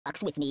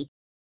fucks with me.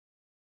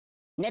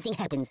 Nothing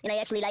happens, and I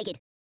actually like it.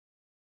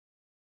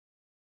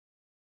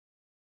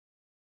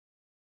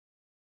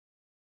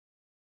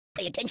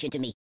 Pay attention to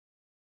me.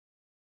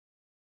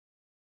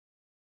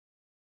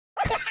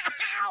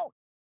 Ow!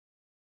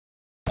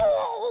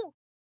 Oh!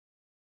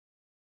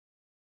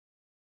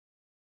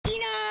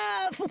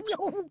 Enough!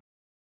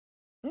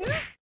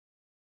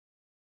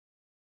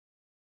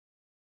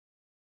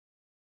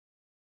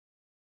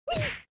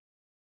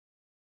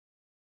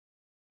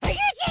 Are you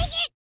taking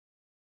it?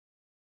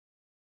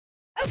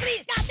 Oh,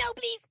 please, stop! No,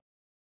 please!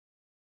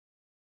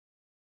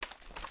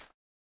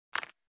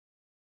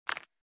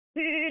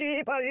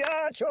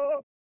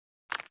 Pagliaccio!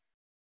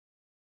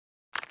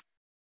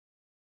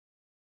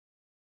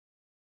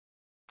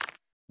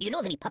 Do you know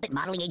of any puppet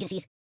modeling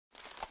agencies?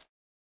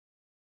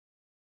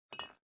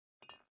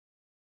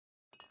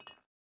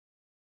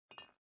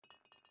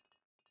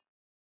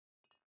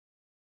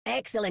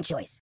 Excellent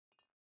choice.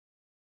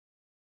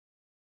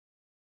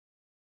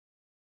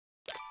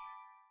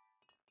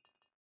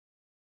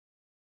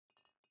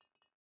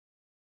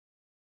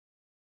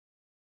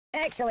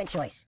 Excellent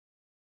choice.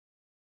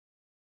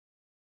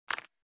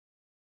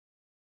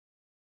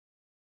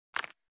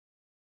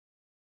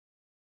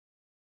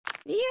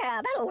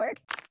 Yeah, that'll work.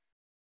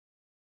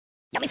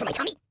 Yummy for my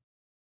tummy?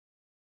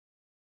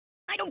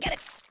 I don't get it.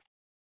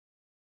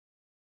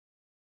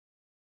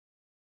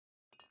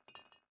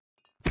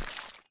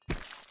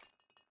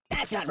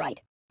 That's not right.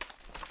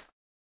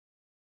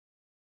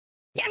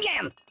 Yum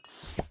yum!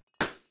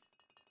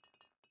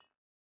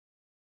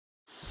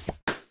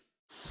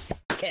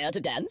 Care to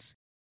dance?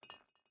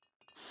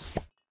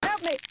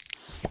 Help me!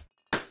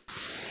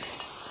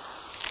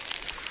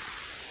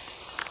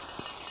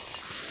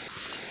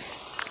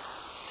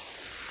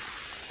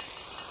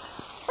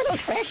 Are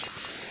those fresh?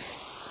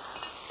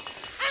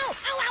 Ow!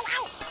 Ow! Ow!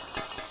 Ow!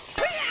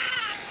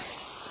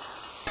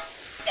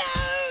 No!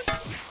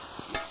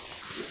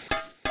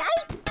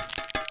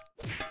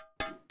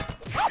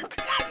 Oh,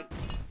 God!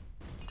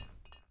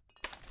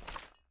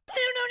 No!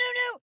 No! No!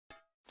 No!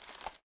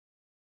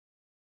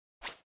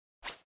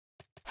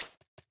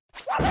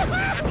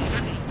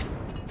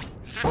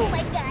 Oh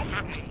my God!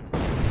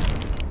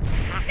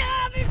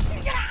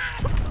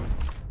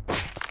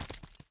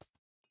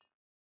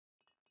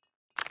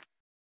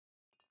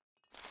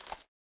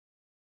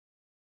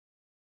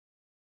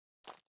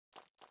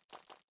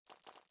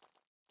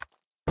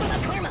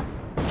 Karma!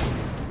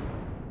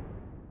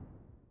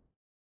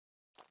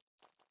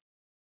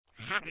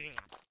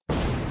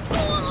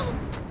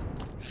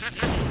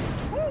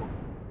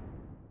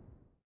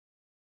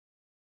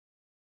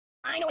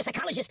 I know a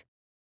psychologist.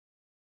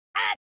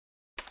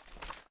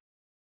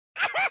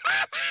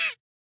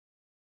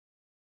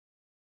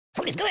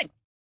 Food is good.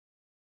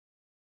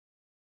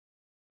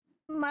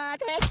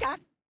 Matryoshka.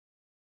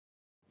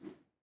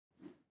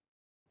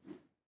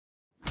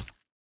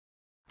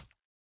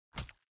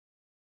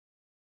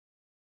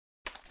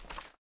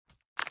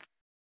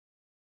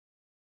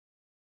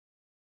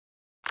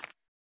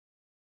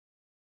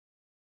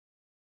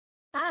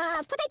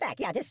 Put it back.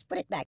 Yeah, just put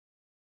it back.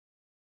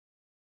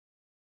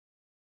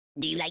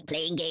 Do you like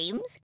playing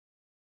games?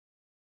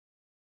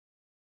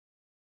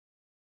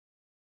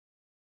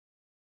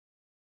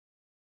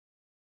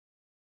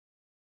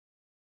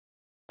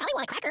 Probably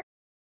want a cracker.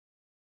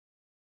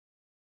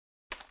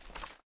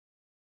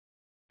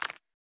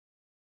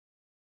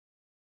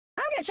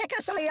 I'm gonna check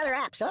out some of the other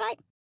apps, alright?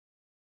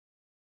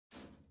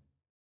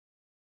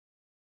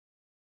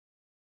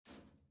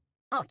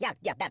 Oh, yeah,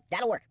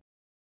 that'll work.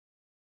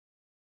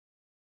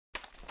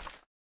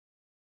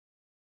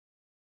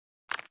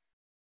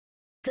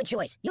 Good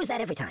choice. Use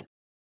that every time.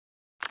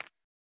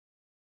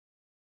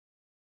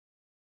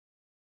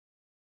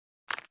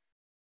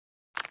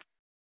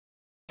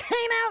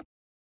 Time out!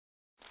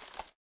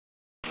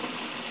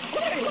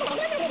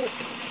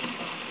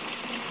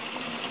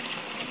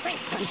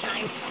 Thanks,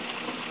 sunshine.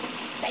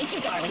 Thank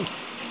you, darling.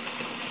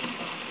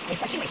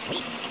 Refreshingly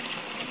sweet.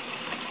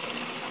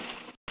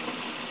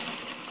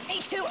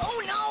 H2,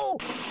 oh no!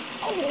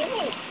 Oh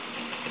no!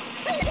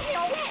 Hey, look at me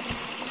all wet!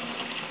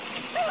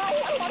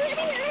 Oh, I'm water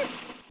everywhere!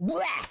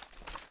 Blah!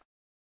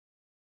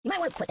 You might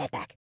want to put that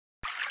back.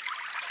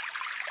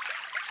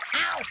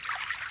 Ow!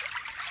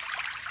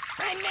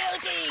 I'm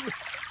melting!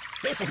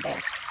 This is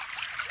bad.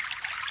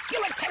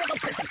 You're a terrible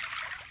person!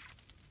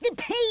 The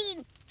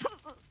pain!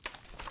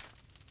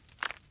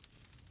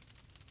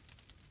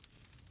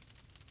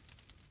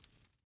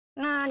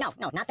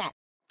 No, not that.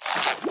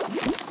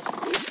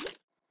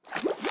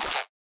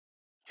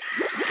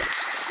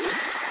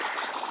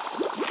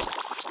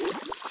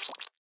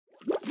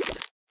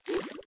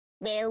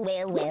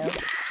 Well.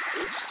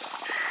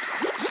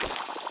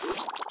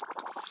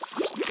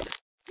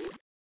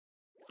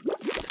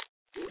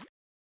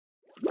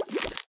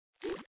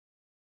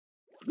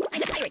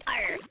 I'm a pirate!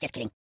 Arr! Just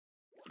kidding.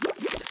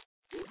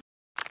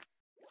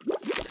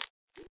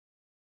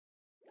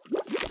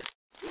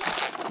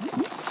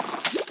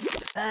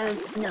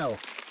 No.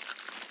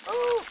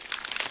 Ooh!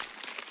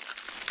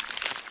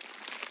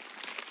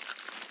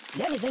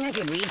 You have anything I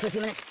could read for a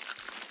few minutes?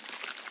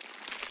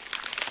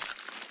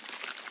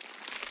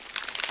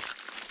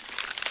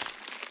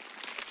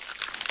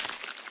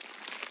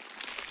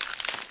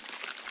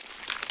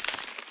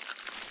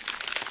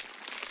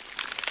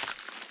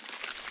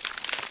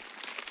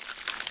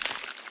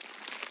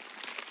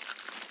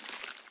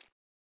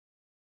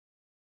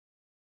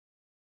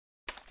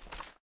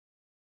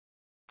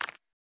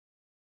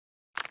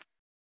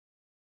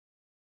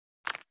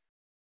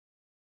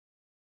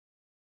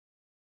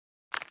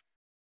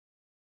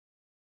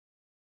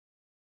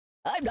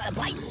 I've got a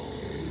bite.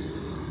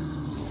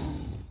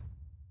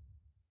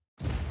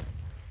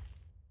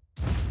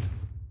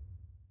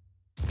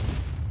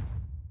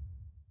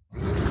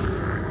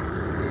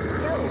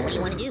 So, what do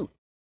you want to do?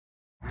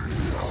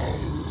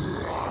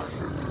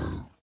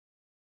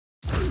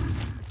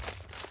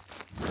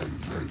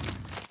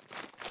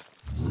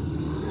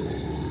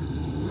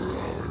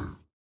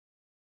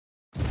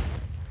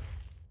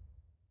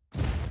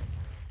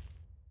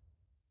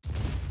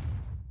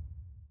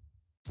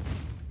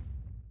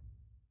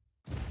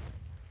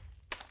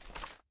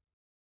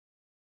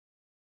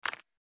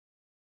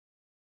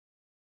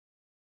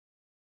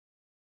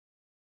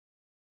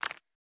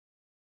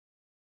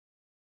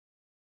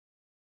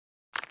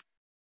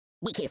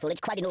 Be careful, it's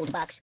quite an old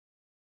box.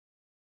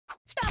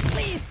 Stop,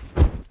 please!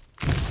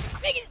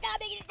 Make it stop,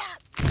 make it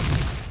stop!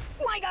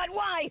 My God,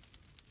 why?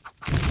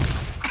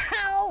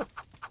 Ow!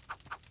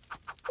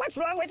 What's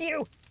wrong with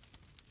you?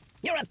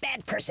 You're a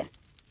bad person.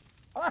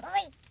 Oi!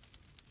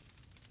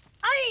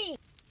 Aye!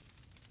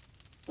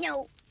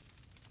 No.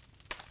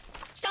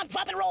 Stop,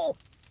 drop, and roll!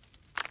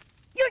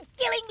 You're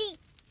killing me!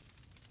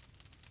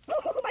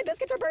 Oh, my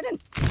biscuits are burning!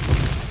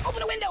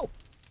 Open a window!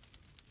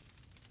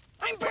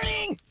 I'm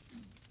burning!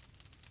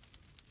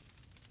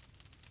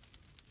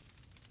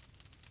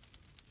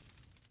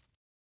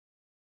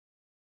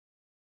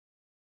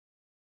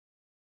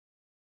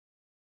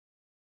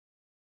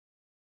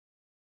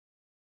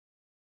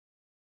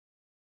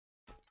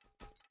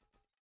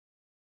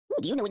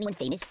 Do you know anyone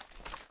famous?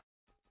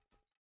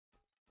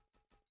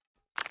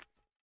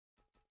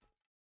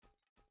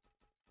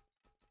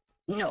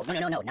 No,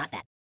 not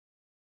that.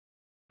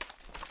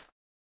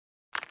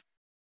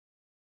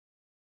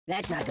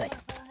 That's not good.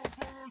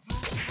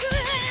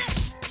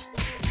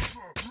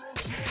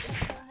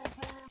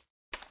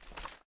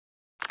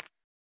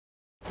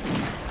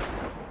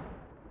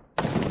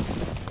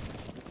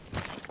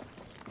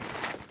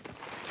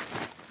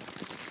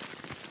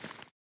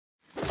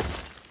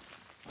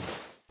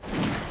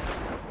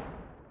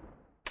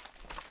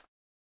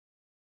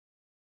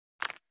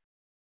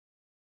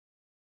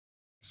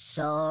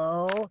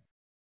 So...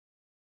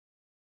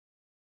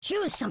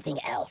 choose something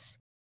else.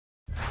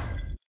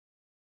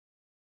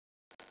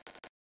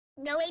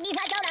 No, Amy,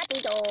 I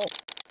don't go.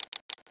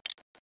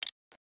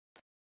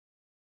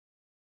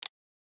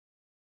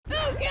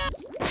 Oh, God!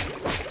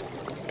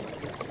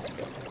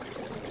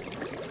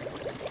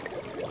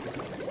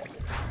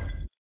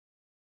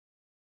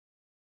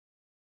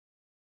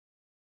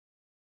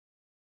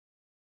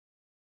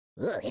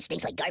 Ugh, it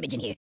stinks like garbage in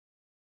here.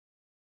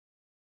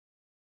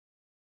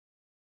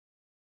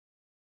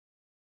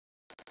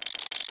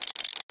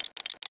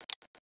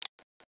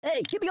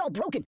 Hey, get me all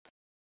broken.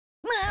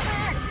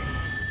 Mama!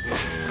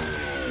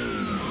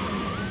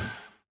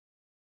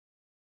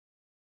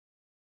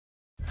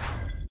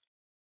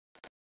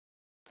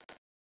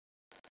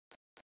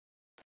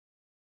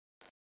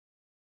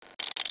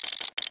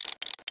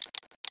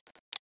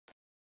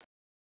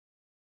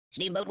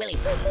 Steamboat Willie.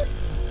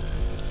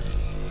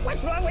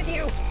 What's wrong with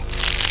you?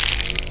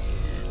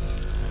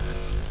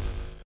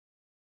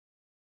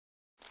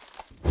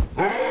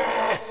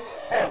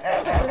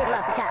 Just a little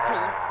off the top,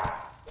 please.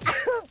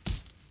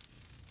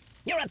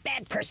 You're a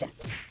bad person.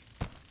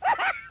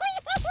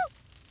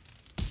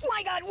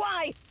 My God,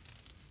 why?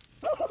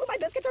 Oh, my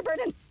biscuits are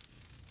burning.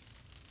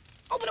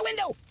 Open a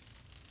window.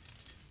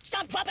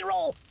 Stop, drop, and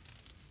roll.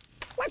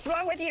 What's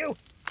wrong with you?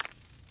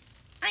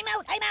 I'm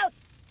out, I'm out.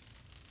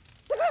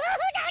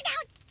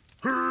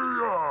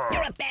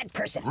 You're a bad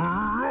person.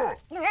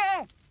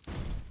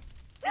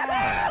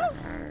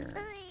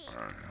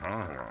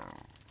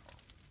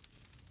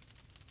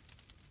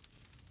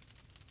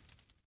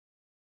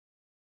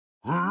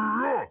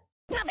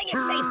 Nothing is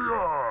safe.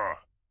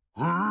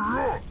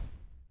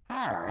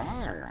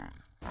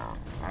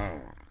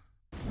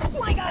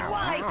 My God,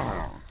 why?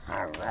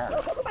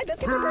 My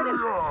biscuits are burning.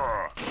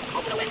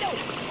 Open a window.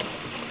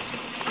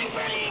 I'm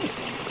burning.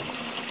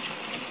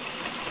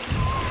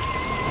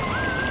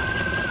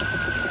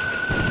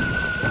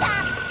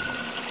 Stop.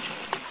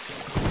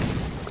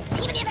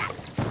 Give me that.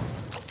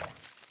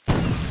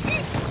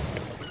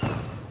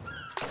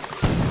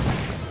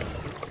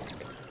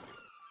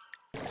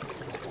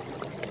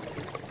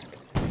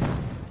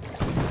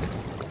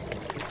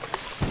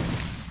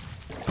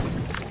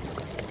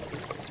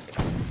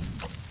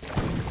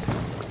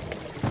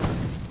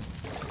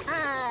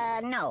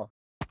 No.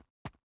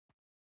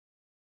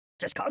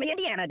 Just call me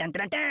Indiana. Dun,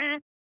 dun,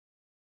 dun.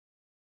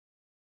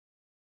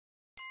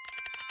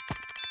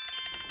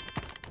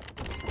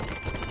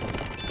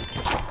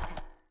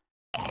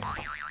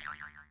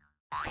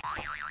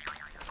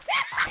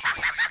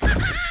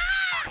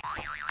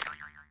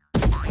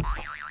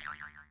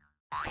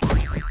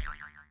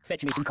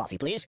 Fetch me some coffee,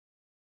 please.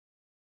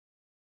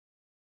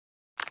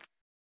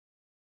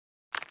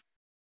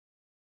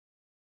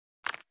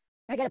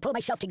 I gotta pull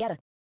myself together.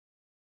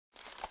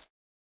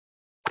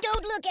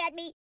 Don't look at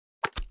me!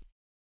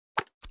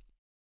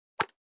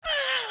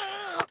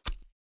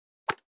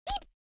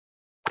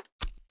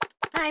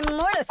 I'm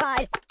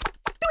mortified.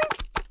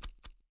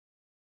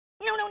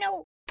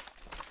 No.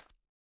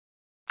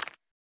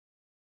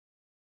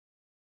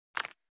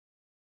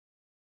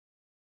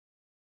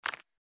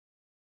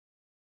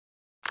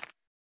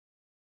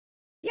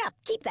 Yeah,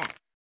 keep that.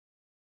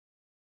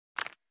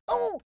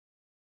 Oh!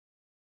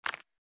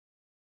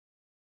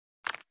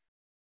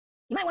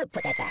 You might want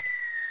to put that back.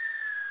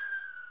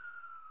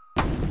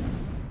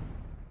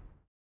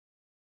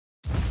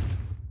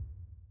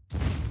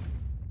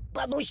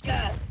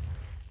 Babushka!